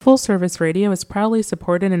Full Service Radio is proudly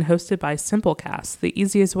supported and hosted by Simplecast, the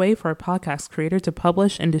easiest way for a podcast creator to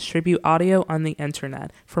publish and distribute audio on the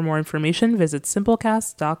internet. For more information, visit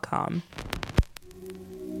simplecast.com.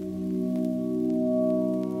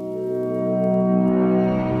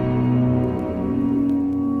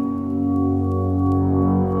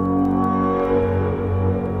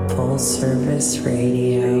 Full Service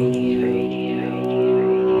Radio.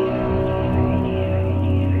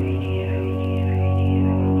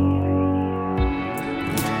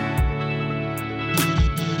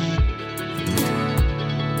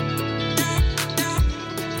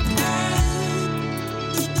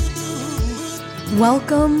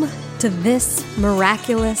 Welcome to This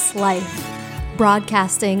Miraculous Life,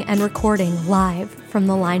 broadcasting and recording live from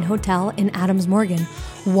the Line Hotel in Adams Morgan,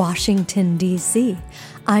 Washington, D.C.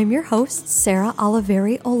 I'm your host, Sarah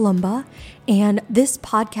Oliveri Olumba, and this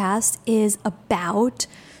podcast is about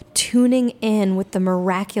tuning in with the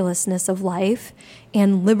miraculousness of life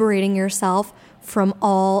and liberating yourself from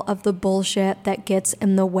all of the bullshit that gets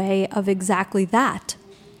in the way of exactly that.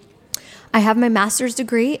 I have my master's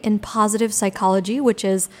degree in positive psychology, which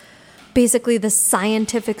is basically the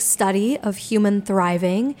scientific study of human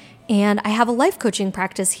thriving, and I have a life coaching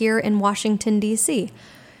practice here in Washington, D.C.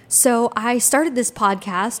 So I started this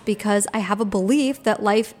podcast because I have a belief that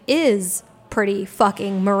life is pretty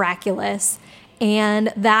fucking miraculous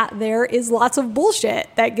and that there is lots of bullshit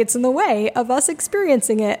that gets in the way of us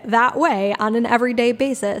experiencing it that way on an everyday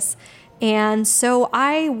basis. And so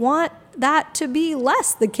I want that to be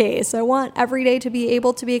less the case. I want every day to be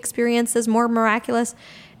able to be experienced as more miraculous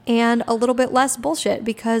and a little bit less bullshit,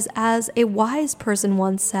 because as a wise person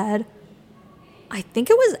once said, I think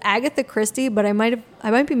it was Agatha Christie, but I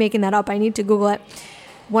might be making that up. I need to Google it.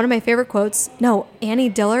 One of my favorite quotes, Annie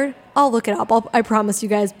Dillard. I'll look it up. I promise you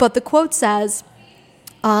guys. But the quote says,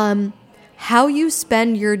 how you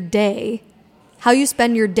spend your days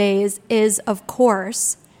is, of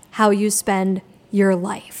course, how you spend your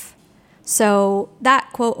life. So that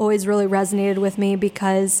quote always really resonated with me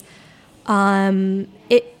because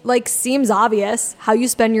it seems obvious. How you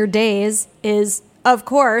spend your days is, of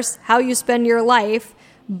course, how you spend your life,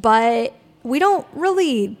 but we don't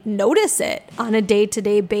really notice it on a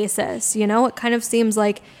day-to-day basis. You know, it kind of seems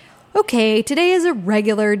like, okay, today is a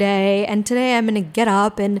regular day, and today I'm going to get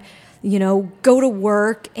up and, go to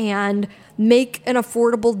work and make an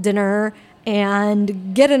affordable dinner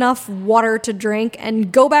and get enough water to drink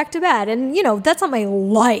and go back to bed. And, that's not my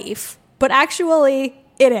life, but actually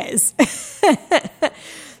it is.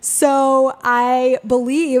 So I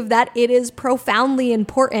believe that it is profoundly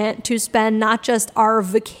important to spend not just our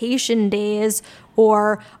vacation days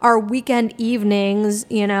or our weekend evenings,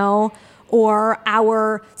 or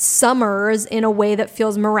our summers in a way that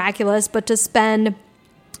feels miraculous, but to spend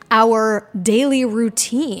our daily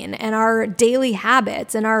routine and our daily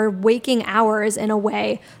habits and our waking hours in a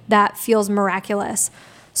way that feels miraculous.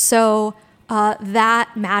 So that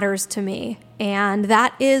matters to me. And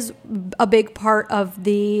that is a big part of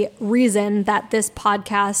the reason that this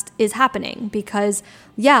podcast is happening, because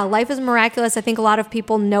life is miraculous. I think a lot of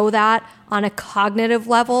people know that on a cognitive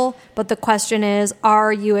level, but the question is,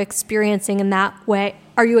 are you experiencing it that way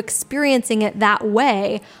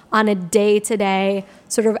on a day-to-day,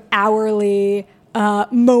 sort of hourly,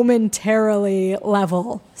 momentarily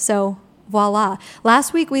level? So voila.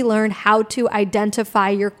 Last week, we learned how to identify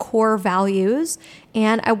your core values,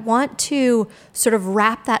 and I want to sort of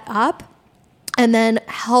wrap that up and then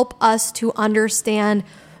help us to understand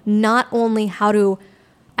not only how to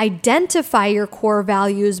identify your core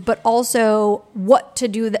values, but also what to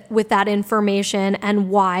do with that information and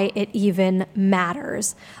why it even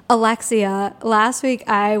matters. Alexia, last week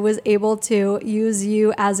I was able to use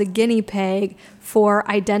you as a guinea pig for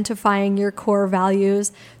identifying your core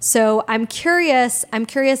values. So I'm curious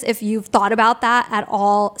if you've thought about that at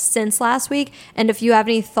all since last week, and if you have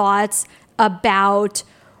any thoughts about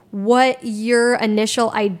what your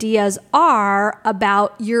initial ideas are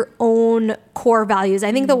about your own core values.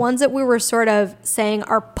 I think the ones that we were sort of saying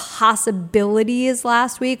are possibilities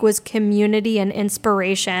last week was community and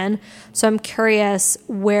inspiration. So I'm curious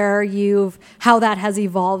how that has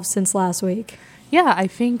evolved since last week. Yeah, I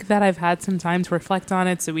think that I've had some time to reflect on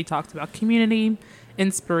it. So we talked about community,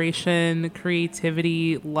 inspiration,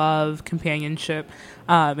 creativity, love, companionship.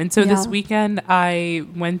 And so this weekend I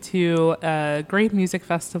went to a great music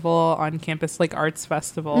festival on campus, like Arts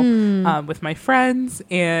Festival, with my friends.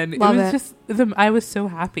 And I was so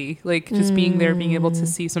happy, like just being there, being able to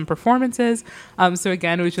see some performances. So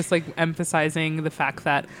again, it was just like emphasizing the fact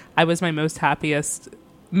that I was my most happiest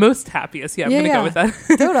most happiest. Yeah, I'm going to go with that.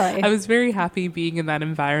 Totally. I was very happy being in that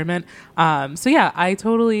environment. So yeah, I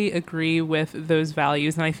totally agree with those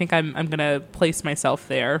values. And I think I'm going to place myself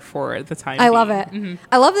there for the time being. Love it. Mm-hmm.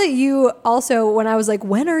 I love that you also, when I was like,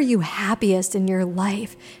 when are you happiest in your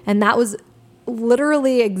life? And that was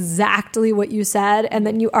literally exactly what you said. And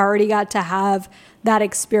then you already got to have that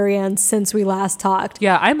experience since we last talked.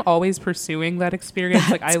 Yeah, I'm always pursuing that experience.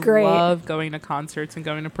 Like I great. love going to concerts and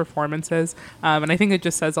going to performances. And I think it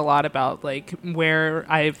just says a lot about like where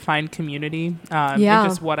I find community and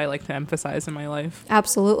just what I like to emphasize in my life.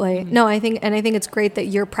 Absolutely. Mm-hmm. No, I think it's great that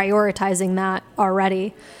you're prioritizing that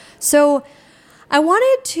already. So I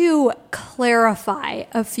wanted to clarify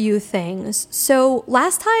a few things. So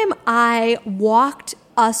last time I walked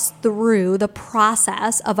us through the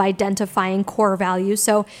process of identifying core values.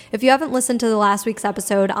 So if you haven't listened to the last week's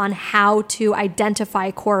episode on how to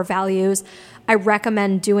identify core values, I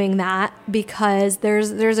recommend doing that because there's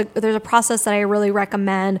a process that I really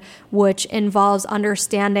recommend, which involves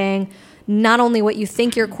understanding not only what you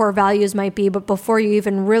think your core values might be, but before you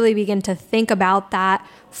even really begin to think about that,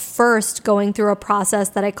 first going through a process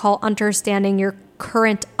that I call understanding your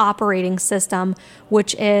current operating system,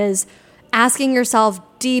 which is asking yourself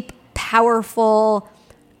deep, powerful,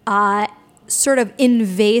 sort of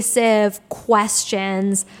invasive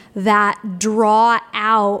questions that draw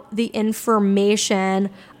out the information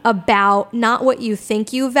about not what you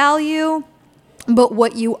think you value, but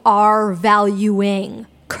what you are valuing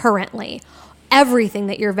currently. Everything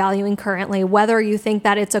that you're valuing currently, whether you think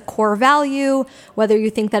that it's a core value, whether you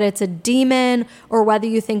think that it's a demon, or whether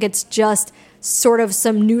you think it's just sort of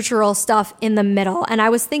some neutral stuff in the middle. And I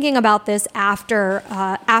was thinking about this after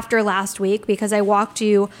last week because I walked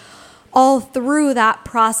you all through that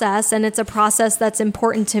process, and it's a process that's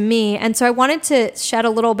important to me. And so I wanted to shed a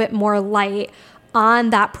little bit more light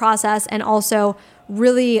on that process and also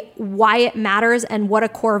really why it matters and what a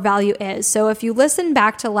core value is. So if you listen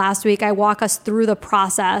back to last week, I walk us through the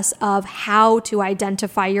process of how to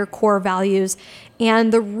identify your core values.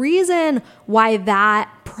 And the reason why that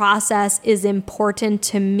process is important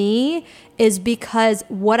to me is because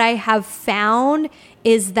what I have found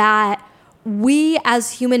is that we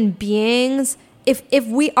as human beings, if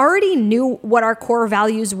we already knew what our core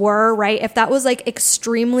values were, right? If that was like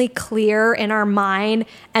extremely clear in our mind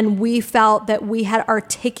and we felt that we had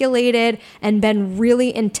articulated and been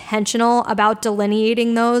really intentional about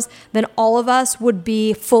delineating those, then all of us would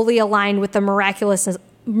be fully aligned with the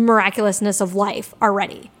miraculousness of life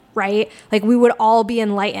already, right? Like we would all be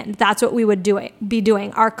enlightened. That's what we would be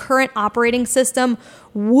doing. Our current operating system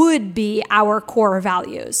would be our core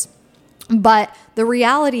values. But the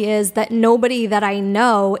reality is that nobody that I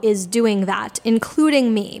know is doing that,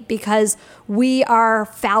 including me, because we are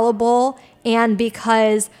fallible and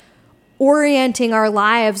because orienting our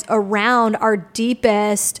lives around our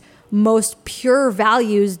deepest, most pure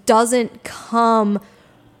values doesn't come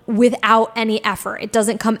without any effort. It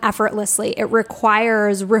doesn't come effortlessly. It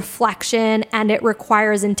requires reflection and it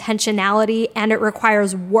requires intentionality and it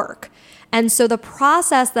requires work. And so the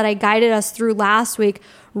process that I guided us through last week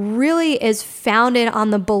really is founded on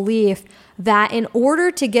the belief that in order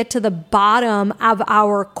to get to the bottom of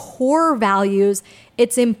our core values,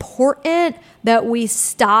 it's important that we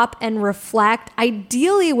stop and reflect,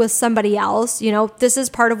 ideally with somebody else. You know, this is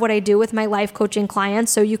part of what I do with my life coaching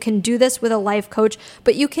clients. So you can do this with a life coach,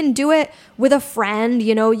 but you can do it with a friend.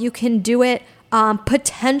 You know, you can do it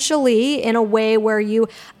potentially in a way where you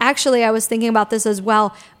actually, I was thinking about this as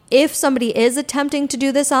well. If somebody is attempting to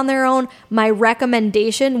do this on their own, my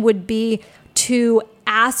recommendation would be to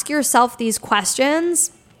ask yourself these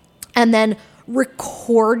questions and then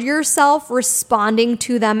record yourself responding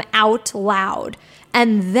to them out loud.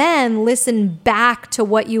 And then listen back to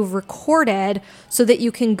what you've recorded so that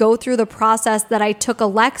you can go through the process that I took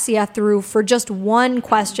Alexia through for just one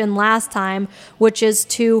question last time, which is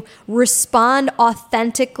to respond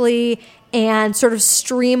authentically and sort of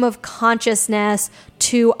stream of consciousness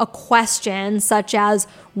to a question such as,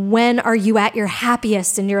 when are you at your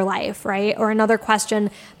happiest in your life, right? Or another question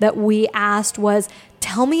that we asked was,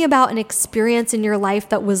 tell me about an experience in your life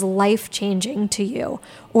that was life-changing to you.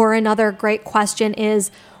 Or another great question is,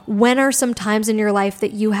 when are some times in your life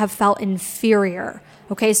that you have felt inferior?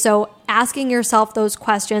 Okay, so asking yourself those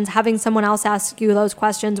questions, having someone else ask you those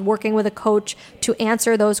questions, working with a coach to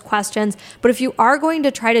answer those questions. But if you are going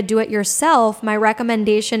to try to do it yourself, my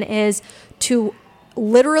recommendation is to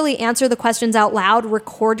literally answer the questions out loud,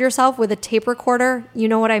 record yourself with a tape recorder, you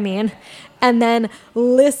know what I mean, and then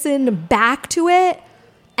listen back to it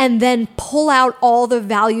and then pull out all the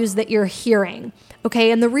values that you're hearing.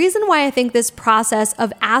 Okay, and the reason why I think this process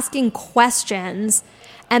of asking questions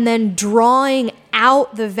and then drawing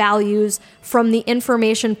out the values from the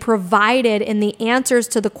information provided in the answers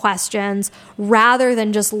to the questions rather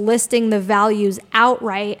than just listing the values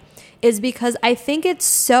outright is because I think it's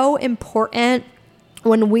so important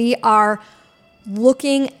when we are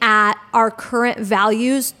looking at our current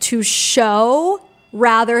values to show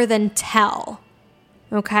rather than tell,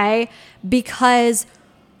 okay? Because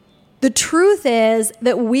the truth is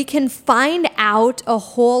that we can find out a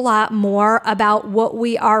whole lot more about what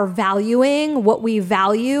we are valuing, what we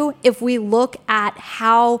value, if we look at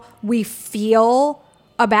how we feel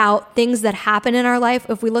about things that happen in our life,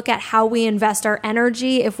 if we look at how we invest our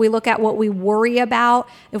energy, if we look at what we worry about,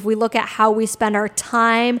 if we look at how we spend our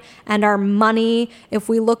time and our money, if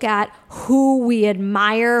we look at who we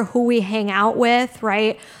admire, who we hang out with,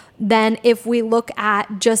 right? Then if we look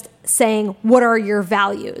at just saying, what are your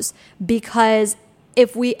values? Because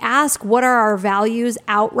if we ask what are our values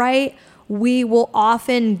outright, we will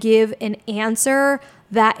often give an answer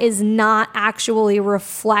that is not actually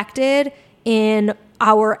reflected in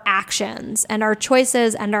our actions and our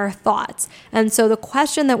choices and our thoughts. And so the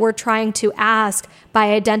question that we're trying to ask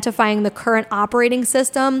by identifying the current operating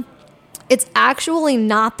system, it's actually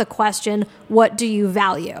not the question, what do you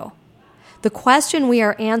value? The question we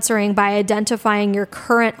are answering by identifying your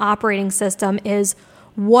current operating system is,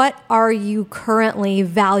 what are you currently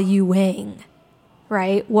valuing,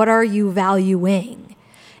 right? What are you valuing?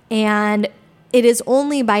 And it is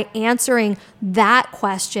only by answering that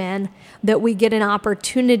question that we get an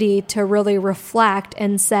opportunity to really reflect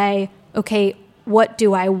and say, okay, what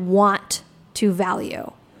do I want to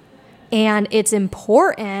value? And it's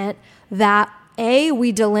important that A,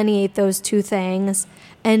 we delineate those two things,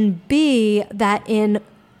 and B, that in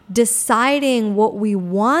deciding what we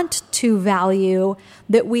want to value,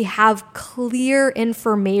 that we have clear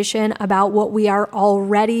information about what we are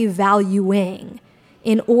already valuing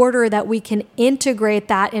in order that we can integrate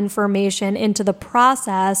that information into the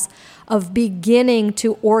process of beginning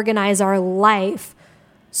to organize our life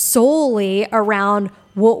solely around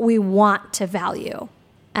what we want to value.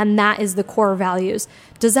 And that is the core values.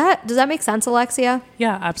 Does that make sense, Alexia?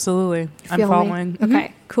 Yeah, absolutely. I'm following.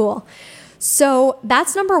 Okay, cool. So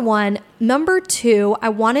that's number one. Number two, I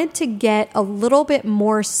wanted to get a little bit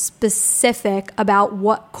more specific about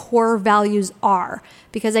what core values are,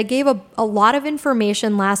 because I gave a lot of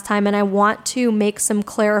information last time and I want to make some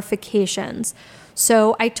clarifications.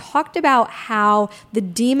 So I talked about how the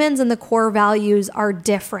demons and the core values are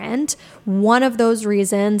different. One of those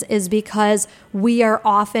reasons is because we are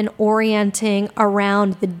often orienting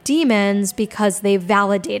around the demons because they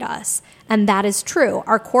validate us. And that is true.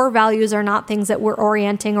 Our core values are not things that we're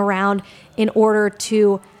orienting around in order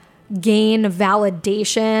to gain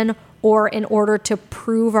validation or in order to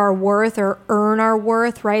prove our worth or earn our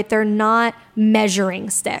worth, right? They're not measuring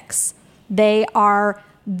sticks. They are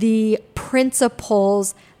the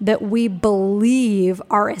principles that we believe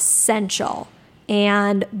are essential.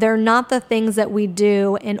 And they're not the things that we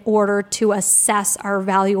do in order to assess our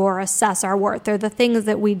value or assess our worth. They're the things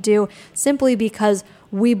that we do simply because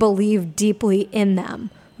we believe deeply in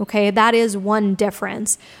them. Okay, that is one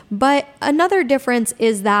difference. But another difference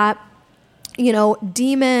is that,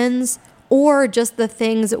 demons or just the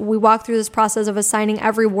things, we walk through this process of assigning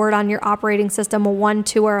every word on your operating system a 1,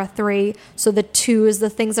 2, or a 3. So the 2 is the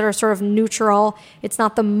things that are sort of neutral. It's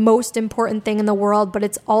not the most important thing in the world, but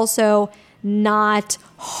it's also not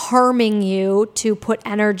harming you to put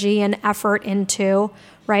energy and effort into,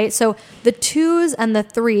 right? So the 2s and the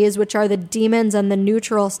 3s, which are the demons and the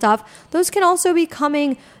neutral stuff, those can also be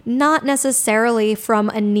coming not necessarily from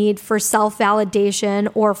a need for self-validation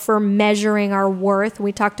or for measuring our worth.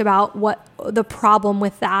 We talked about what the problem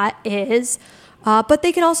with that is, but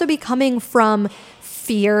they can also be coming from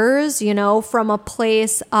fears, from a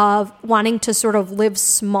place of wanting to sort of live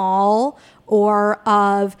small or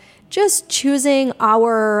of just choosing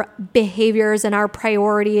our behaviors and our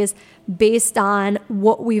priorities based on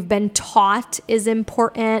what we've been taught is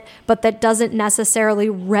important, but that doesn't necessarily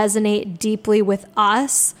resonate deeply with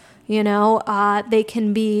us. They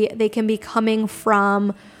can be coming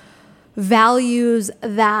from values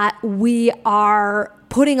that we are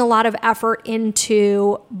putting a lot of effort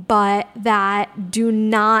into, but that do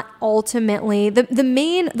not ultimately,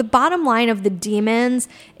 the bottom line of the demons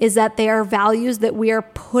is that they are values that we are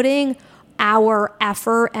putting our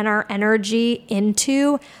effort and our energy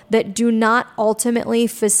into that do not ultimately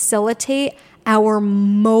facilitate our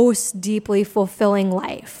most deeply fulfilling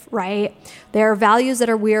life, right? There are values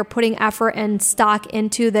that we are putting effort and stock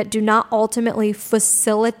into that do not ultimately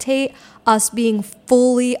facilitate us being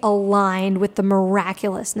fully aligned with the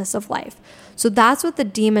miraculousness of life. So that's what the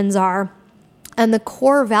demons are. And the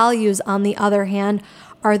core values, on the other hand,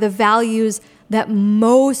 are the values that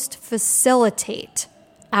most facilitate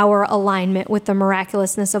our alignment with the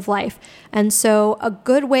miraculousness of life. And so a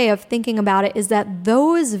good way of thinking about it is that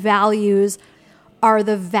those values are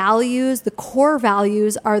the values, the core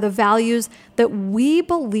values are the values that we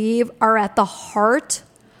believe are at the heart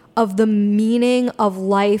of the meaning of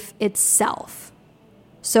life itself.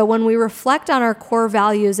 So when we reflect on our core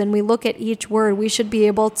values and we look at each word, we should be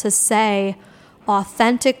able to say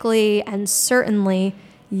authentically and certainly,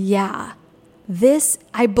 yeah,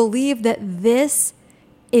 I believe that this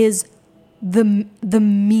is the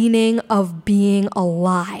meaning of being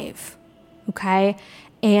alive, okay?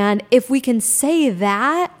 And if we can say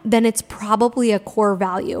that, then it's probably a core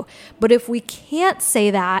value. But if we can't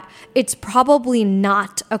say that, it's probably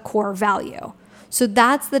not a core value. So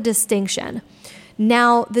that's the distinction.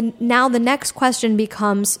 Now the next question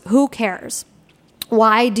becomes, who cares?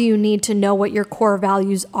 Why do you need to know what your core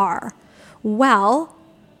values are? Well,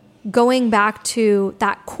 going back to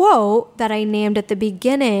that quote that I named at the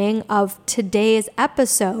beginning of today's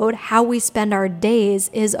episode, how we spend our days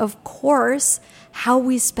is, of course, how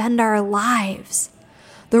we spend our lives.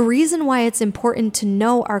 The reason why it's important to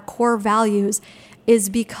know our core values is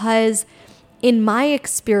because, in my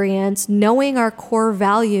experience, knowing our core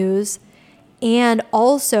values and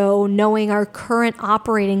also knowing our current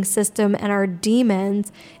operating system and our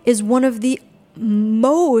demons is one of the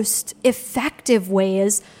most effective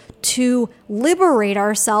ways to liberate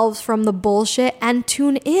ourselves from the bullshit and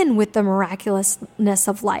tune in with the miraculousness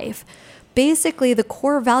of life. Basically, the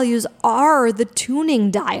core values are the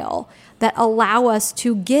tuning dial that allow us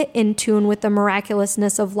to get in tune with the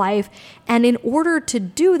miraculousness of life. And in order to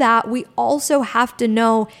do that, we also have to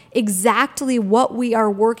know exactly what we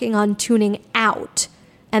are working on tuning out.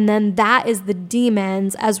 And then that is the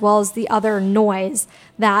demons as well as the other noise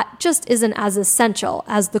that just isn't as essential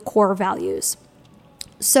as the core values.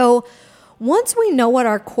 So once we know what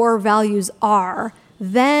our core values are,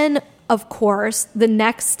 then of course, the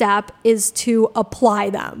next step is to apply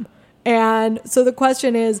them. And so the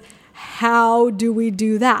question is, how do we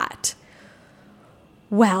do that?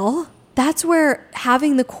 Well, that's where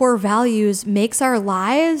having the core values makes our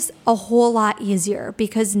lives a whole lot easier,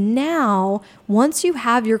 because now once you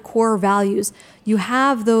have your core values, you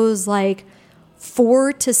have those like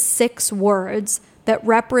 4 to 6 words that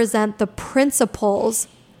represent the principles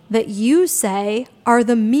that you say are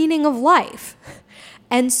the meaning of life.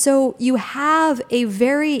 And so you have a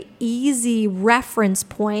very easy reference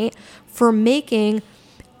point for making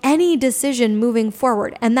any decision moving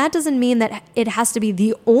forward. And that doesn't mean that it has to be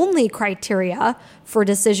the only criteria for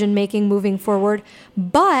decision making moving forward.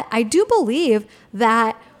 But I do believe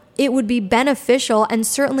that it would be beneficial and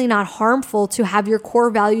certainly not harmful to have your core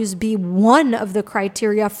values be one of the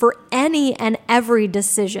criteria for any and every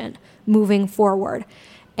decision moving forward.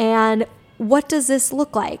 And what does this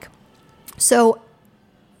look like? So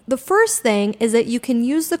the first thing is that you can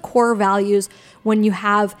use the core values when you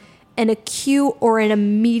have an acute or an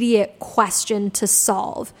immediate question to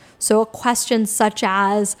solve. So a question such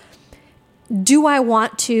as, do I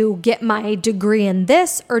want to get my degree in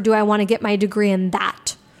this or do I want to get my degree in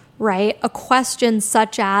that? Right? A question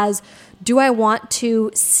such as, do I want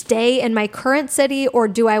to stay in my current city or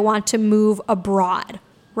do I want to move abroad?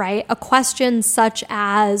 Right? A question such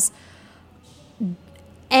as,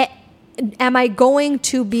 am I going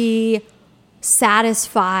to be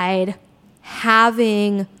satisfied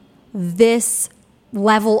having this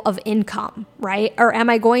level of income, right? Or am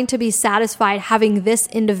I going to be satisfied having this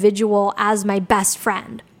individual as my best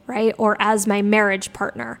friend, right? Or as my marriage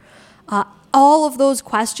partner? All of those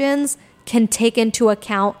questions can take into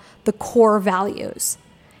account the core values.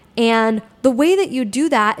 And the way that you do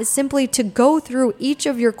that is simply to go through each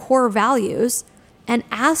of your core values and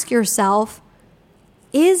ask yourself,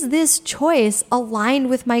 is this choice aligned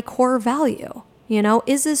with my core value? You know,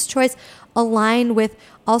 is this choice aligned with,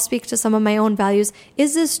 I'll speak to some of my own values.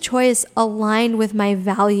 Is this choice aligned with my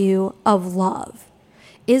value of love?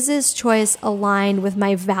 Is this choice aligned with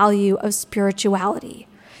my value of spirituality?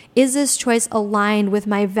 Is this choice aligned with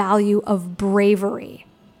my value of bravery?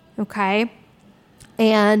 Okay.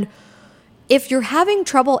 And if you're having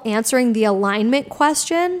trouble answering the alignment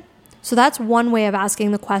question, so that's one way of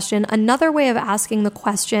asking the question. Another way of asking the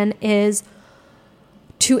question is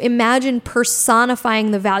to imagine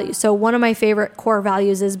personifying the value. So one of my favorite core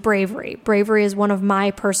values is bravery. Bravery is one of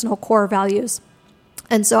my personal core values.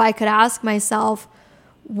 And so I could ask myself,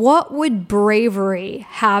 what would bravery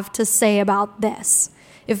have to say about this?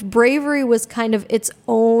 If bravery was kind of its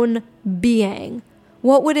own being,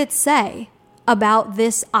 what would it say about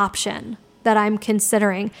this option? that I'm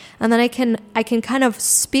considering. And then I can kind of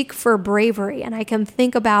speak for bravery, and I can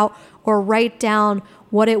think about or write down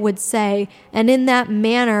what it would say. And in that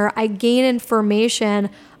manner, I gain information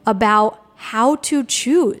about how to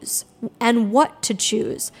choose and what to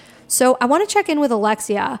choose. So I want to check in with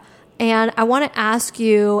Alexia, and I want to ask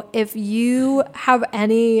you if you have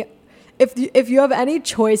any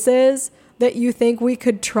choices that you think we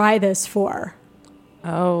could try this for.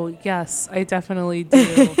 Oh, yes, I definitely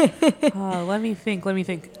do. Let me think.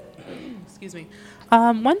 Excuse me.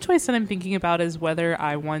 One choice that I'm thinking about is whether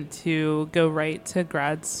I want to go right to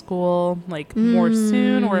grad school like more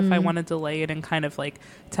soon, or if I want to delay it and kind of like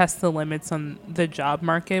test the limits on the job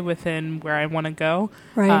market within where I want to go.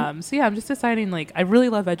 Right. So yeah, I'm just deciding, like, I really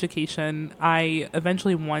love education. I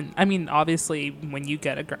eventually obviously when you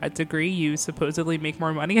get a grad degree, you supposedly make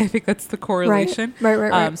more money. I think that's the correlation.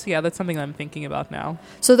 Right. So yeah, that's something I'm thinking about now.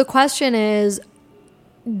 So the question is,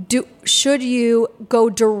 should you go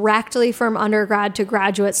directly from undergrad to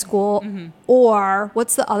graduate school, or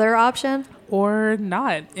what's the other option? Or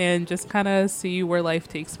not, and just kind of see where life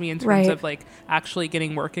takes me in terms of like actually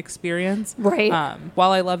getting work experience. Right.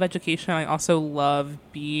 While I love education, I also love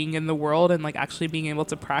being in the world and like actually being able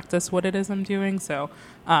to practice what it is I'm doing. So,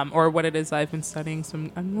 or what it is I've been studying. So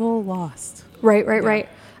I'm a little lost. Right.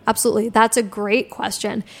 Absolutely. That's a great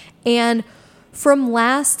question. And from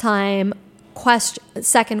last time,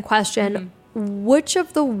 second question, which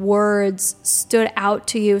of the words stood out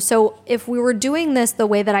to you? So if we were doing this the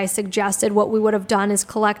way that I suggested, what we would have done is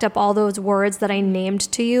collect up all those words that I named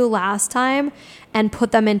to you last time and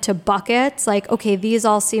put them into buckets. Like, okay, these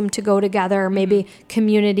all seem to go together. Maybe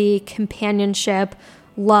community, companionship,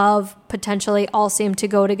 love potentially all seem to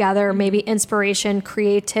go together. Maybe inspiration,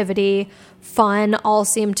 creativity, fun all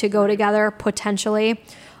seem to go together potentially.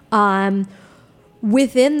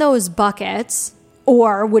 Within those buckets,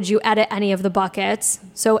 or would you edit any of the buckets?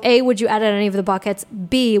 So A, would you edit any of the buckets?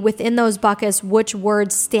 B, within those buckets, which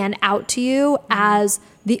words stand out to you as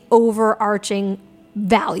the overarching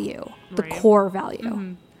value, the core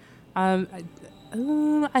value? I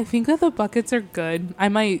think that the buckets are good. I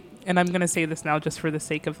might, and I'm going to say this now just for the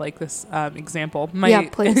sake of like this example,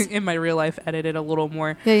 please. In my real life, edit it a little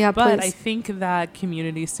more. Yeah, but please. I think that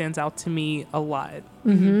community stands out to me a lot.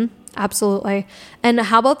 Absolutely. And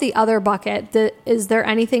how about the other bucket? Is there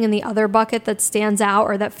anything in the other bucket that stands out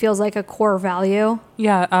or that feels like a core value?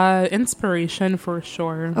 Yeah, inspiration for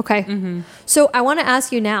sure. Okay. So I want to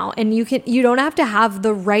ask you now, and you don't have to have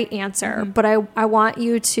the right answer, but I want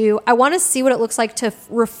to see what it looks like to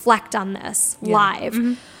reflect on this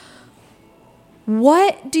live.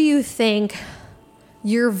 What do you think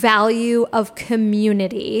your value of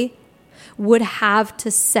community would have to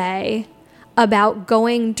say about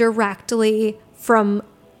going directly from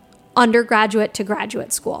undergraduate to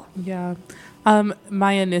graduate school? Yeah.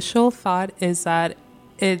 My initial thought is that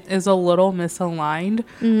it is a little misaligned.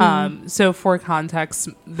 So for context,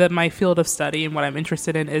 my field of study and what I'm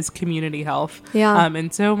interested in is community health. Yeah.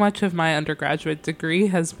 And so much of my undergraduate degree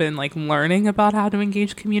has been like learning about how to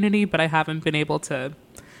engage community, but I haven't been able to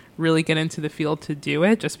really get into the field to do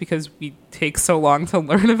it just because we take so long to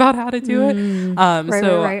learn about how to do it.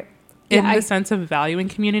 Right. In the sense of valuing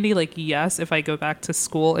community, like, yes, if I go back to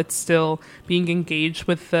school, it's still being engaged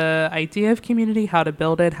with the idea of community, how to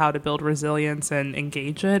build it, how to build resilience and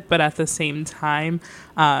engage it. But at the same time,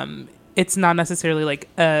 it's not necessarily like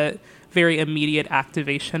a very immediate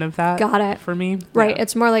activation of that. Got it. For me. Right. Yeah.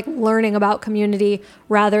 It's more like learning about community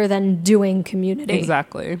rather than doing community.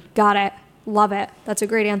 Exactly. Got it. Love it. That's a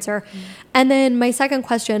great answer. And then my second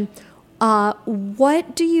question,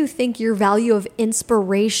 what do you think your value of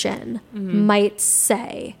inspiration might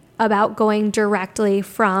say about going directly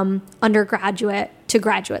from undergraduate to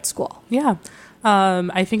graduate school? Yeah.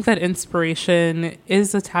 I think that inspiration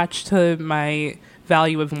is attached to my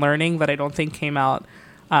value of learning that I don't think came out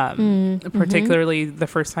particularly the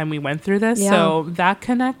first time we went through this. Yeah. So that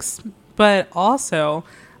connects. But also,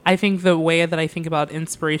 I think the way that I think about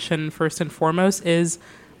inspiration first and foremost is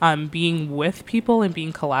being with people and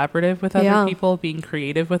being collaborative with other people, being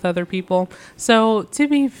creative with other people. So to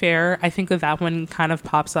be fair, I think that one kind of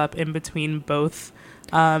pops up in between both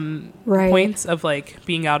points of like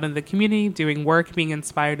being out in the community, doing work, being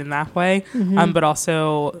inspired in that way. But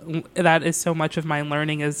also that is so much of my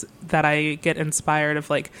learning is that I get inspired of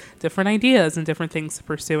like different ideas and different things to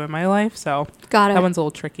pursue in my life. So that one's a little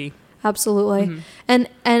tricky. Absolutely. And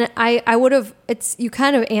I would have, you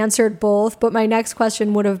kind of answered both, but my next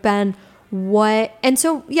question would have been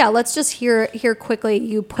let's just hear quickly,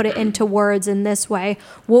 you put it into words in this way.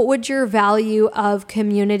 What would your value of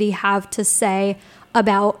community have to say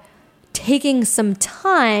about taking some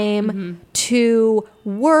time to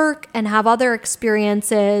work and have other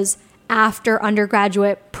experiences after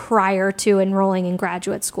undergraduate prior to enrolling in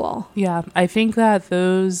graduate school. Yeah, I think that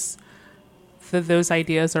those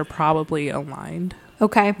ideas are probably aligned.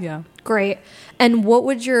 Okay. Yeah. Great. And what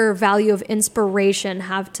would your value of inspiration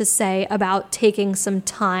have to say about taking some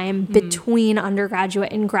time between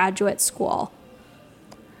undergraduate and graduate school?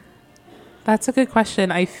 That's a good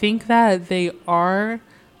question. I think that they are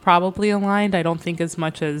probably aligned. I don't think as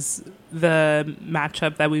much as the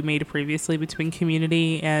matchup that we made previously between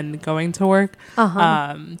community and going to work.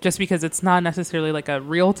 Just because it's not necessarily like a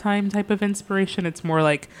real-time type of inspiration. It's more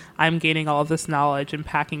like I'm gaining all of this knowledge and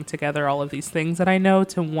packing together all of these things that I know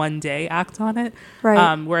to one day act on it.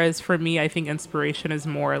 Right. Whereas for me, I think inspiration is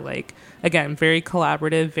more like, again, very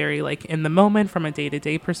collaborative, very like in the moment from a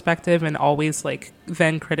day-to-day perspective, and always like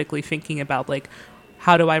then critically thinking about like,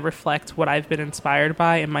 how do I reflect what I've been inspired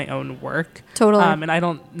by in my own work? Totally. And I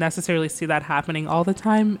don't necessarily see that happening all the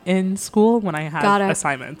time in school when I have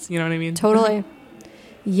assignments. You know what I mean? Totally.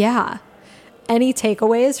 Yeah. Any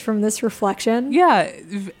takeaways from this reflection? Yeah,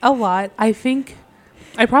 a lot. I think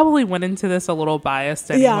I probably went into this a little biased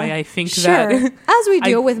anyway. Yeah, I think sure. that... As we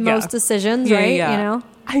do with most decisions, right? Yeah. You know?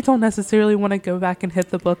 I don't necessarily want to go back and hit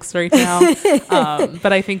the books right now.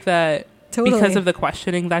 But I think that because of the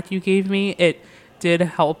questioning that you gave me, it did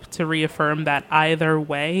help to reaffirm that either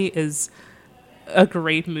way is a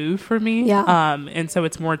great move for me. Yeah. And so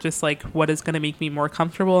it's more just like what is going to make me more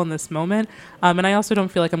comfortable in this moment. And I also don't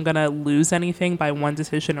feel like I'm going to lose anything by one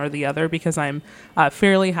decision or the other, because I'm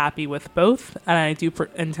fairly happy with both. And I do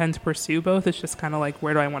intend to pursue both. It's just kind of like,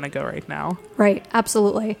 where do I want to go right now? Right.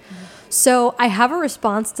 Absolutely. So I have a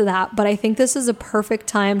response to that, but I think this is a perfect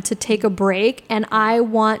time to take a break. And I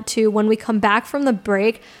want to, when we come back from the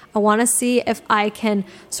break, I want to see if I can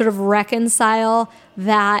sort of reconcile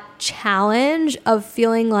that challenge of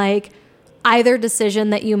feeling like either decision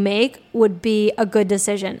that you make would be a good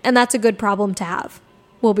decision. And that's a good problem to have.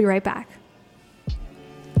 We'll be right back.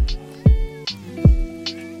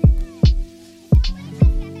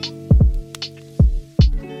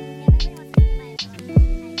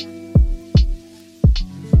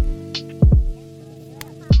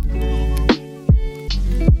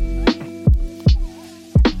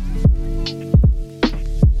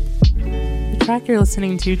 The track you're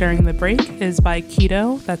listening to during the break is by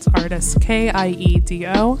Kiedo. That's artist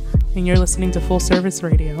Kiedo, and you're listening to Full Service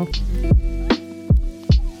Radio.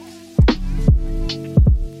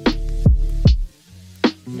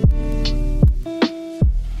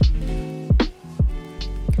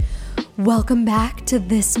 Welcome back to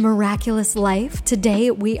This Miraculous Life.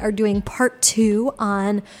 Today we are doing part 2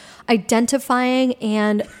 on identifying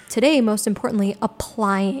and today, most importantly,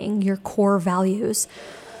 applying your core values.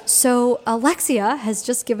 So Alexia has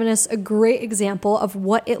just given us a great example of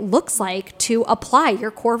what it looks like to apply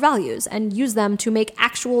your core values and use them to make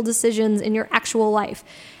actual decisions in your actual life.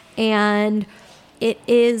 And it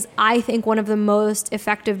is, I think, one of the most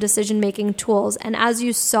effective decision-making tools. And as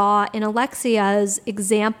you saw in Alexia's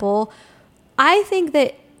example, I think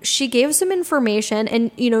that she gave some information, and,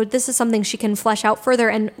 you know, this is something she can flesh out further.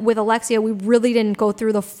 And with Alexia, we really didn't go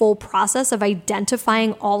through the full process of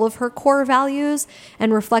identifying all of her core values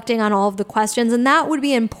and reflecting on all of the questions. And that would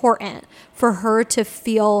be important for her to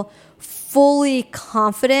feel fully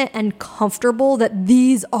confident and comfortable that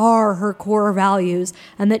these are her core values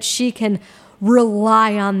and that she can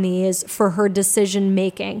rely on these for her decision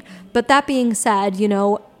making. But that being said, you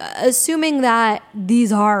know, assuming that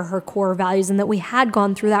these are her core values and that we had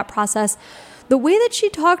gone through that process, the way that she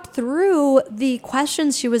talked through the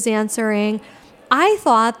questions she was answering, I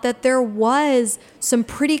thought that there was some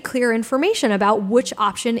pretty clear information about which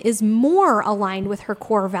option is more aligned with her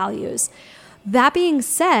core values. That being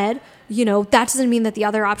said, you know, that doesn't mean that the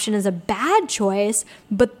other option is a bad choice,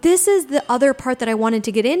 but this is the other part that I wanted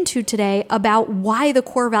to get into today about why the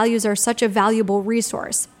core values are such a valuable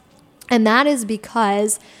resource. And that is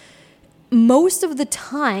because most of the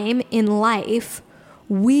time in life,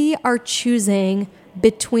 we are choosing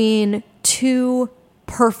between two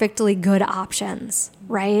perfectly good options,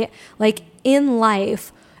 right? Like in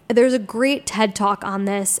life, there's a great TED Talk on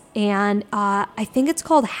this, and I think it's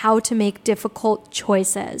called How to Make Difficult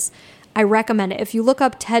Choices. I recommend it. If you look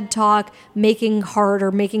up TED Talk, making hard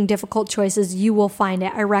or making difficult choices, you will find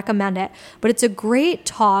it. I recommend it. But it's a great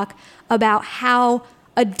talk about how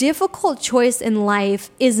a difficult choice in life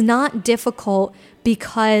is not difficult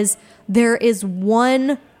because there is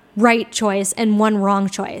one right choice and one wrong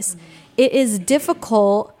choice. It is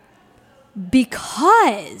difficult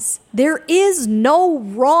because there is no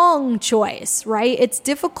wrong choice, right? It's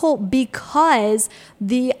difficult because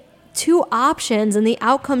the two options and the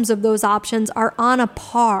outcomes of those options are on a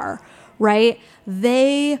par, right?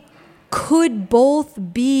 They could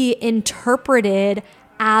both be interpreted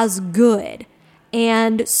as good.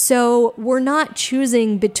 And so we're not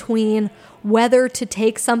choosing between whether to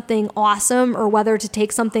take something awesome or whether to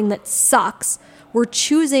take something that sucks. We're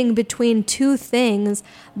choosing between two things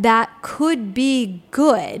that could be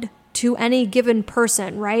good to any given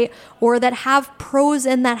person, right? Or that have pros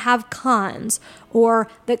and that have cons, or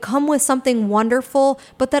that come with something wonderful,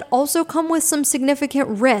 but that also come with some significant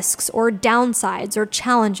risks or downsides or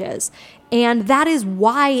challenges. And that is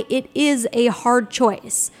why it is a hard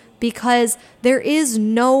choice, because there is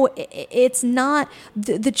no, it's not,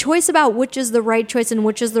 the choice about which is the right choice and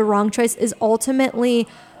which is the wrong choice is ultimately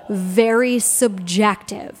very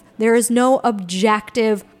subjective. There is no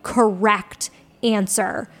objective, correct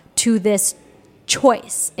answer to this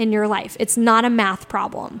choice in your life. It's not a math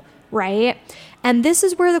problem, right? And this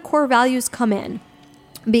is where the core values come in,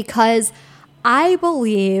 because I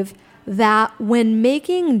believe that when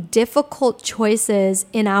making difficult choices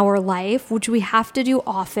in our life, which we have to do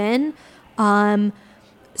often,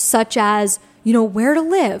 such as, where to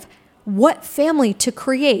live, what family to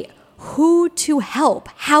create, who to help,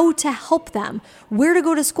 how to help them, where to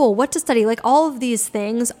go to school, what to study, like all of these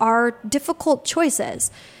things are difficult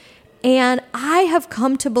choices. And I have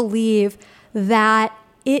come to believe that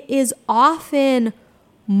it is often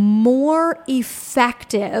more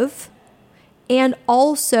effective and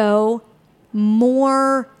also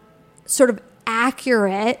more sort of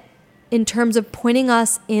accurate in terms of pointing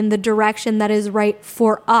us in the direction that is right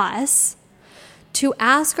for us to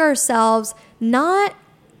ask ourselves not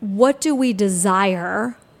what do we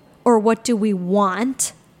desire or what do we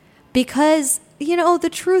want, because the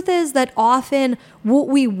truth is that often what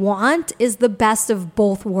we want is the best of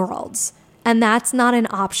both worlds, and that's not an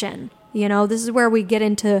option. This is where we get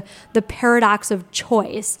into the paradox of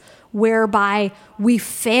choice, whereby we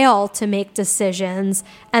fail to make decisions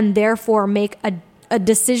and therefore make a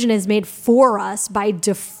decision is made for us by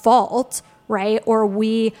default, right? Or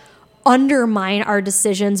we undermine our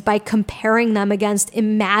decisions by comparing them against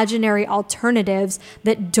imaginary alternatives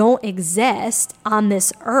that don't exist on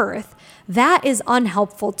this earth. That is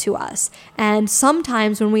unhelpful to us. And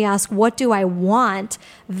sometimes when we ask, what do I want?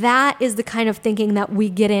 That is the kind of thinking that we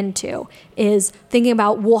get into, is thinking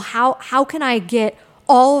about, well, how can I get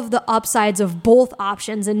all of the upsides of both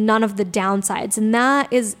options and none of the downsides? And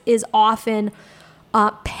that is often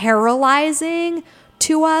paralyzing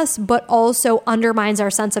to us, but also undermines our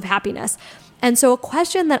sense of happiness. And so a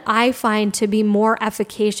question that I find to be more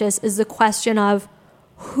efficacious is the question of,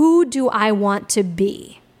 who do I want to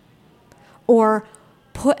be? Or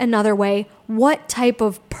put another way, what type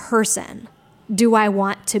of person do I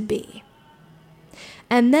want to be?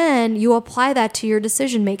 And then you apply that to your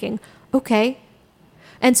decision making. Okay.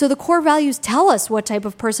 And so the core values tell us what type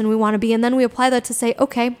of person we want to be. And then we apply that to say,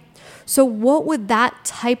 okay, so what would that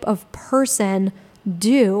type of person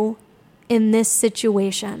do in this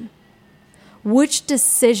situation? Which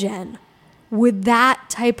decision would that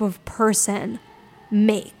type of person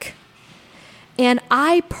make? And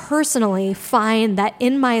I personally find that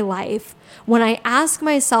in my life, when I ask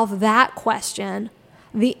myself that question,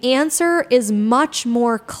 the answer is much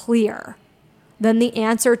more clear than the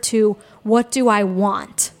answer to what do I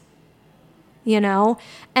want?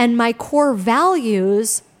 And my core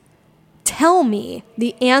values tell me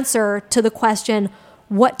the answer to the question,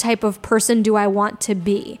 what type of person do I want to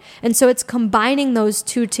be? And so it's combining those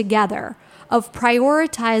two together of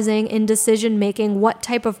prioritizing in decision making, what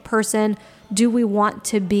type of person do we want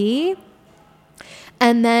to be?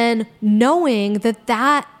 And then knowing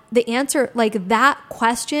that the answer, like that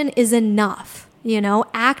question is enough.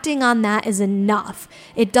 Acting on that is enough.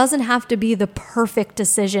 It doesn't have to be the perfect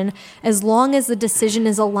decision as long as the decision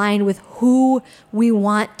is aligned with who we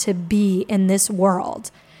want to be in this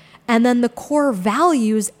world. And then the core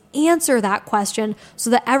values answer that question so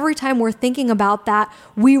that every time we're thinking about that,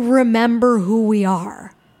 we remember who we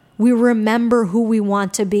are. We remember who we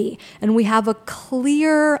want to be. And we have a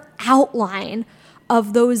clear outline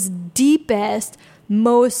of those deepest,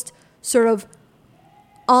 most sort of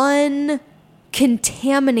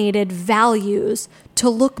uncontaminated values to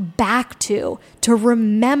look back to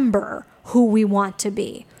remember who we want to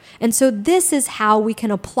be. And so this is how we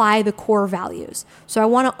can apply the core values. So I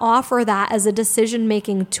want to offer that as a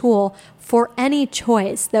decision-making tool for any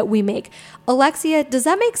choice that we make. Alexia, does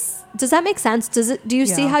that make sense? Do you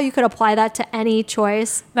see how you could apply that to any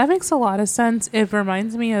choice? That makes a lot of sense. It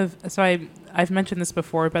reminds me of, so I've mentioned this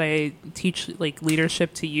before, but I teach like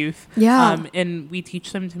leadership to youth. Yeah. And we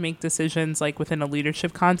teach them to make decisions like within a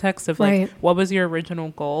leadership context of like, what was your original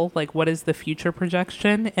goal? Like, what is the future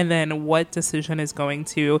projection? And then what decision is going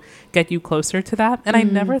to get you closer to that? And I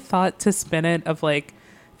never thought to spin it of like,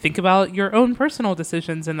 think about your own personal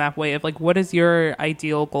decisions in that way of like, what is your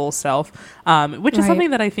ideal goal self? Which is something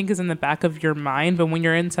that I think is in the back of your mind. But when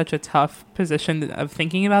you're in such a tough position of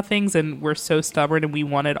thinking about things and we're so stubborn and we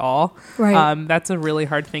want it all, that's a really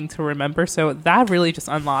hard thing to remember. So that really just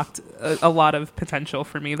unlocked a lot of potential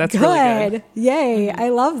for me. That's really good. Yay. I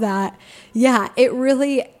love that. Yeah, it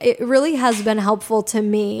really has been helpful to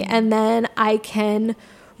me. And then I can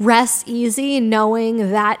rest easy knowing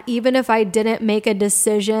that even if I didn't make a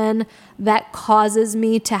decision that causes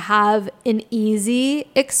me to have an easy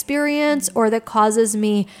experience or that causes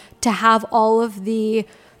me to have all of the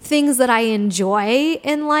things that I enjoy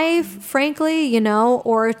in life, frankly, you know,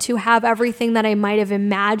 or to have everything that I might have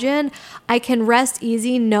imagined, I can rest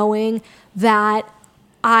easy knowing that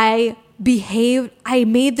I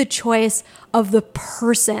made the choice of the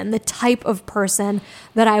person, the type of person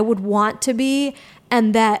that I would want to be,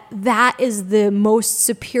 and that is the most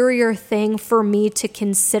superior thing for me to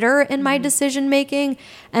consider in my decision making,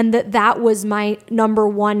 and that was my number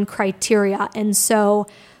one criteria. And so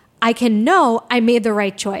I can know I made the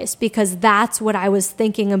right choice because that's what I was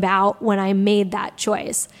thinking about when I made that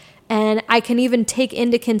choice. And I can even take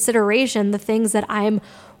into consideration the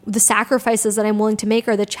sacrifices that I'm willing to make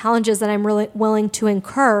or the challenges that I'm really willing to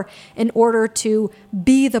incur in order to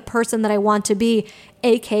be the person that I want to be,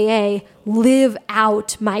 aka live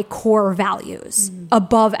out my core values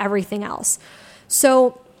above everything else.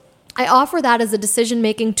 So I offer that as a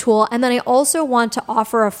decision-making tool. And then I also want to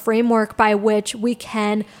offer a framework by which we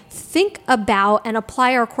can think about and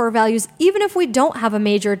apply our core values even if we don't have a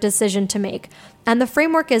major decision to make. And the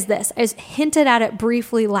framework is this. I hinted at it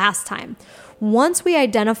briefly last time. Once we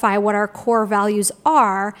identify what our core values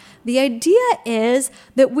are, the idea is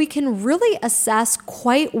that we can really assess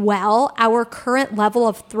quite well our current level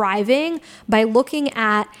of thriving by looking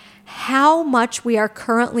at how much we are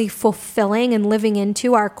currently fulfilling and living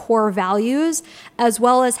into our core values, as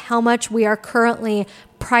well as how much we are currently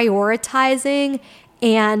prioritizing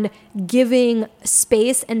and giving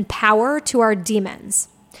space and power to our demons.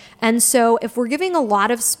 And so if we're giving a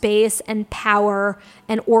lot of space and power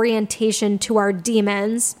and orientation to our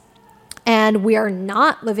demons, and we are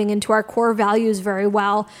not living into our core values very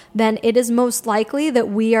well, then it is most likely that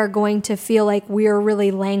we are going to feel like we are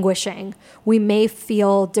really languishing. We may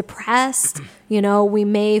feel depressed, we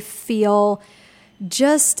may feel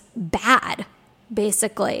just bad,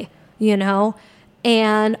 basically,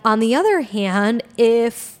 And on the other hand,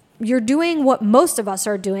 if you're doing what most of us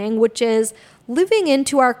are doing, which is living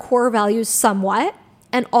into our core values somewhat,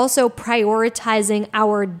 and also prioritizing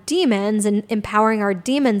our demons and empowering our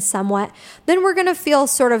demons somewhat, then we're going to feel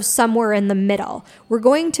sort of somewhere in the middle. We're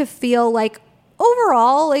going to feel like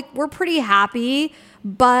overall, like we're pretty happy,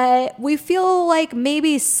 but we feel like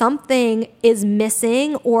maybe something is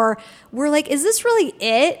missing, or we're like, is this really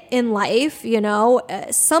it in life?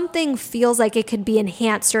 Something feels like it could be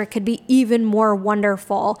enhanced or it could be even more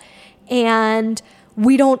wonderful. And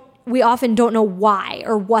we often don't know why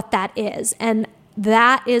or what that is. And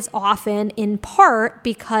that is often in part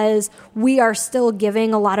because we are still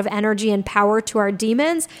giving a lot of energy and power to our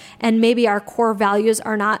demons, and maybe our core values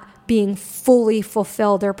are not being fully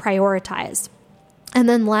fulfilled or prioritized. And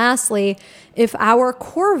then lastly, if our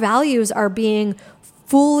core values are being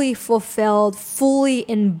fully fulfilled, fully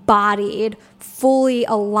embodied, fully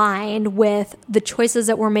aligned with the choices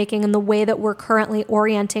that we're making and the way that we're currently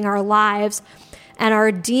orienting our lives, and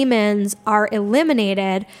our demons are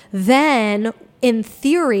eliminated, then in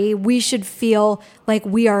theory, we should feel like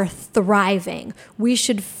we are thriving. We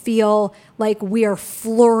should feel like we are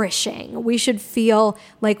flourishing. We should feel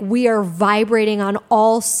like we are vibrating on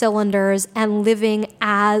all cylinders and living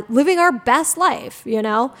our best life,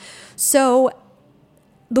 So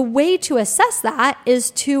the way to assess that is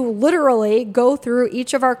to literally go through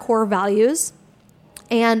each of our core values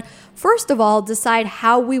and first of all, decide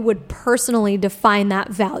how we would personally define that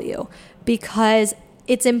value, because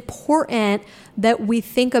it's important that we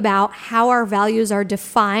think about how our values are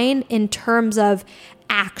defined in terms of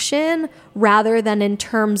action rather than in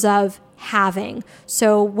terms of having.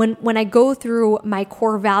 So when I go through my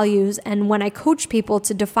core values and when I coach people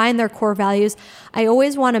to define their core values, I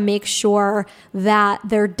always want to make sure that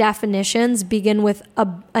their definitions begin with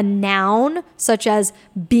a noun such as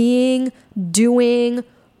being, doing,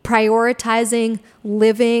 prioritizing,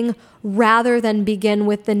 living, rather than begin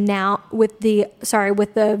with the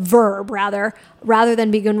verb rather than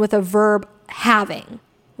begin with a verb having.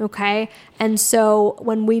 Okay. And so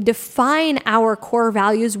when we define our core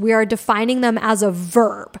values, we are defining them as a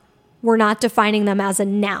verb. We're not defining them as a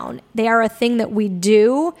noun. They are a thing that we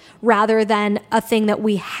do rather than a thing that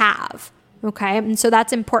we have. Okay. And so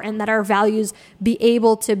that's important, that our values be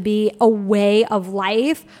able to be a way of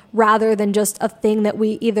life rather than just a thing that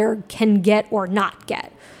we either can get or not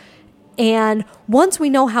get. And once we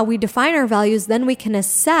know how we define our values, then we can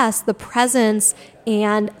assess the presence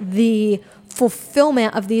and the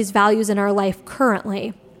fulfillment of these values in our life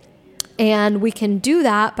currently. And we can do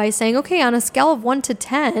that by saying, okay, on a scale of 1 to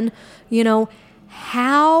 10,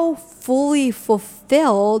 how fully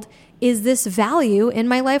fulfilled is this value in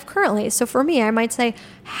my life currently? So for me, I might say,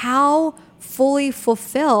 how fully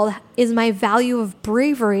fulfilled is my value of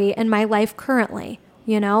bravery in my life currently?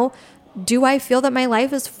 Do I feel that my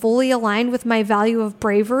life is fully aligned with my value of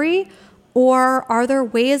bravery? Or are there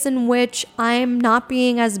ways in which I'm not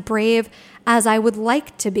being as brave as I would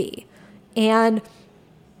like to be? And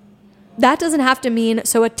that doesn't have to mean,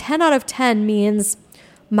 so a 10 out of 10 means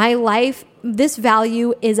my life, this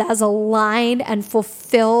value is as aligned and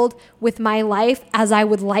fulfilled with my life as I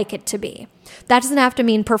would like it to be. That doesn't have to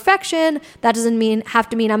mean perfection. That doesn't have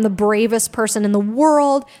to mean I'm the bravest person in the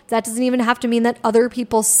world. That doesn't even have to mean that other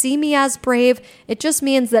people see me as brave. It just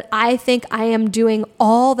means that I think I am doing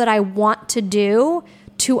all that I want to do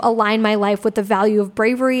to align my life with the value of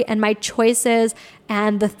bravery, and my choices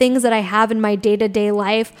and the things that I have in my day-to-day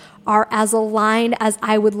life are as aligned as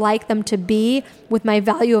I would like them to be with my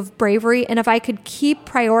value of bravery. And if I could keep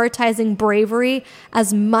prioritizing bravery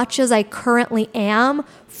as much as I currently am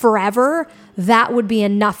forever, that would be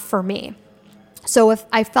enough for me. So if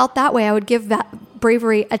I felt that way, I would give that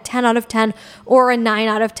bravery a 10 out of 10 or a 9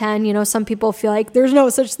 out of 10. Some people feel like there's no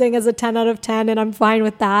such thing as a 10 out of 10, and I'm fine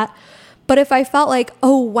with that. But if I felt like,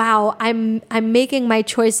 oh, wow, I'm making my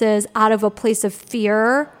choices out of a place of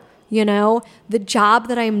fear, the job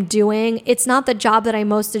that I'm doing, it's not the job that I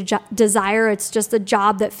most desire. It's just a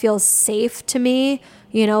job that feels safe to me.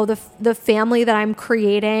 The family that I'm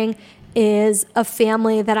creating is a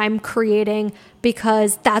family that I'm creating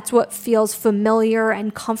because that's what feels familiar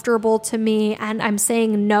and comfortable to me. And I'm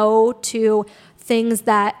saying no to things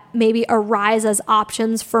that maybe arise as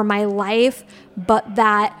options for my life, but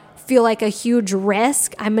that feel like a huge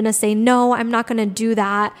risk. I'm going to say, no, I'm not going to do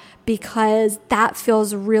that because that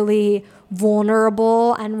feels really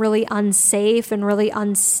vulnerable and really unsafe and really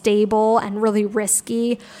unstable and really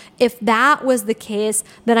risky. If that was the case,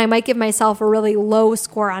 then I might give myself a really low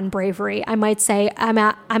score on bravery. I might say I'm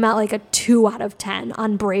at like a 2 out of 10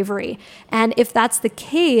 on bravery. And if that's the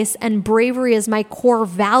case and bravery is my core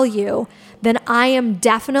value, then I am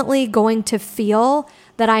definitely going to feel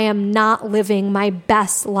that I am not living my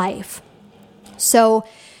best life. So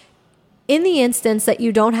in the instance that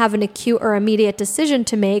you don't have an acute or immediate decision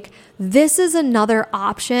to make, this is another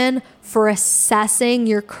option for assessing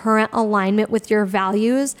your current alignment with your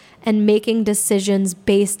values and making decisions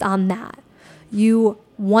based on that.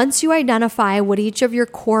 Once you identify what each of your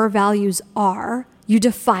core values are, you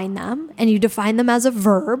define them, and you define them as a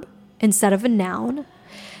verb instead of a noun.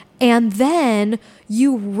 And then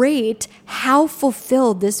you rate how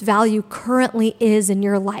fulfilled this value currently is in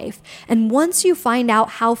your life. And once you find out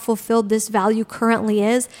how fulfilled this value currently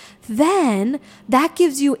is, then that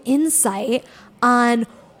gives you insight on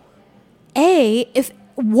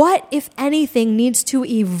what, if anything, needs to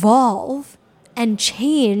evolve and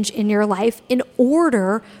change in your life in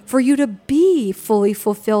order for you to be fully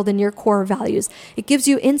fulfilled in your core values. It gives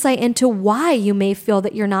you insight into why you may feel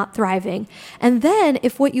that you're not thriving. And then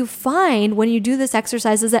if what you find when you do this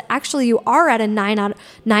exercise is that actually you are at a 9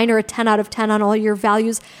 or a 10 out of 10 on all your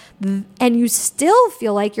values, and you still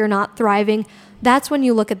feel like you're not thriving, that's when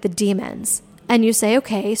you look at the demons. And you say,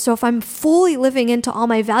 okay, so if I'm fully living into all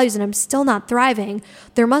my values and I'm still not thriving,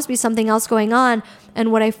 there must be something else going on. And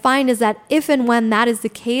what I find is that if and when that is the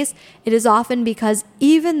case, it is often because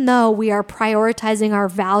even though we are prioritizing our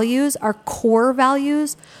values, our core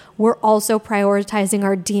values, we're also prioritizing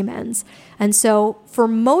our demons. And so for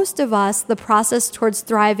most of us, the process towards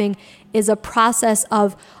thriving is a process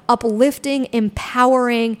of uplifting,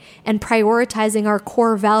 empowering, and prioritizing our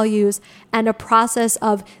core values, and a process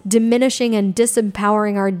of diminishing and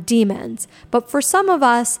disempowering our demons. But for some of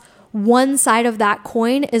us, one side of that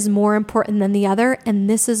coin is more important than the other, and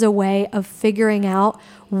this is a way of figuring out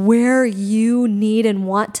where you need and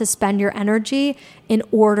want to spend your energy in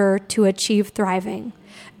order to achieve thriving.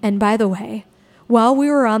 And by the way, while we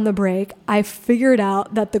were on the break, I figured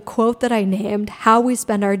out that the quote that I named, "How We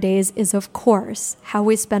Spend Our Days is, of course, How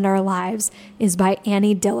We Spend Our Lives," is by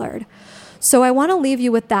Annie Dillard. So I want to leave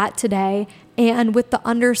you with that today, and with the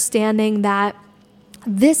understanding that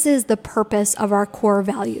this is the purpose of our core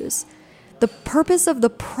values. The purpose of the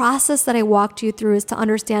process that I walked you through is to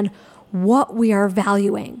understand what we are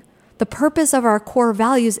valuing. The purpose of our core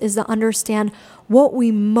values is to understand what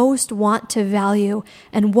we most want to value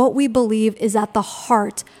and what we believe is at the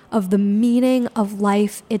heart of the meaning of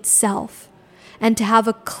life itself, and to have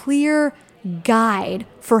a clear guide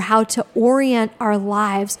for how to orient our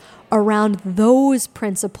lives around those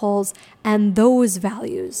principles and those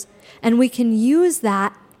values. And we can use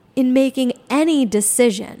that in making any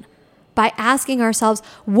decision by asking ourselves,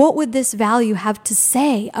 what would this value have to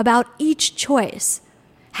say about each choice?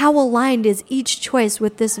 How aligned is each choice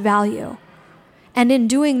with this value? And in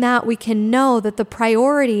doing that, we can know that the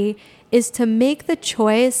priority is to make the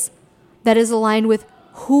choice that is aligned with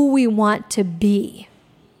who we want to be.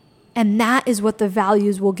 And that is what the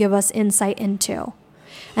values will give us insight into.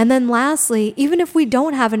 And then lastly, even if we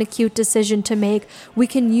don't have an acute decision to make, we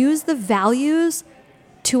can use the values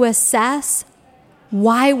to assess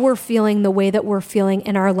why we're feeling the way that we're feeling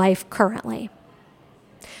in our life currently.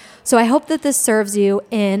 So I hope that this serves you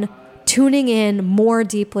in tuning in more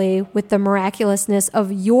deeply with the miraculousness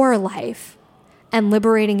of your life and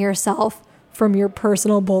liberating yourself from your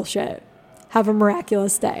personal bullshit. Have a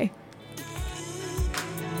miraculous day.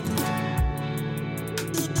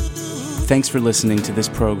 Thanks for listening to this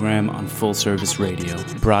program on Full Service Radio,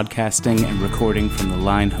 broadcasting and recording from the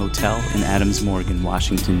Line Hotel in Adams Morgan,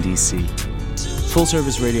 Washington, D.C. Full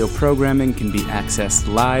Service Radio programming can be accessed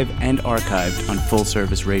live and archived on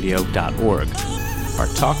fullserviceradio.org. Our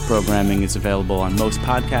talk programming is available on most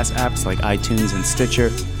podcast apps like iTunes and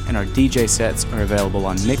Stitcher, and our DJ sets are available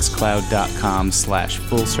on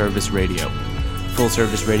mixcloud.com/fullserviceradio. Full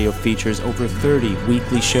Service Radio features over 30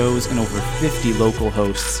 weekly shows and over 50 local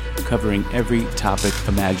hosts covering every topic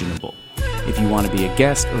imaginable. If you want to be a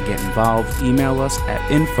guest or get involved, email us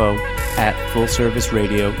at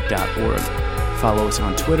info@fullserviceradio.org. Follow us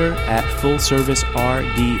on Twitter at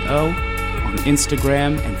FullServiceRDO, on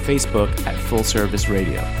Instagram and Facebook at Full Service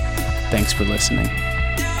Radio. Thanks for listening.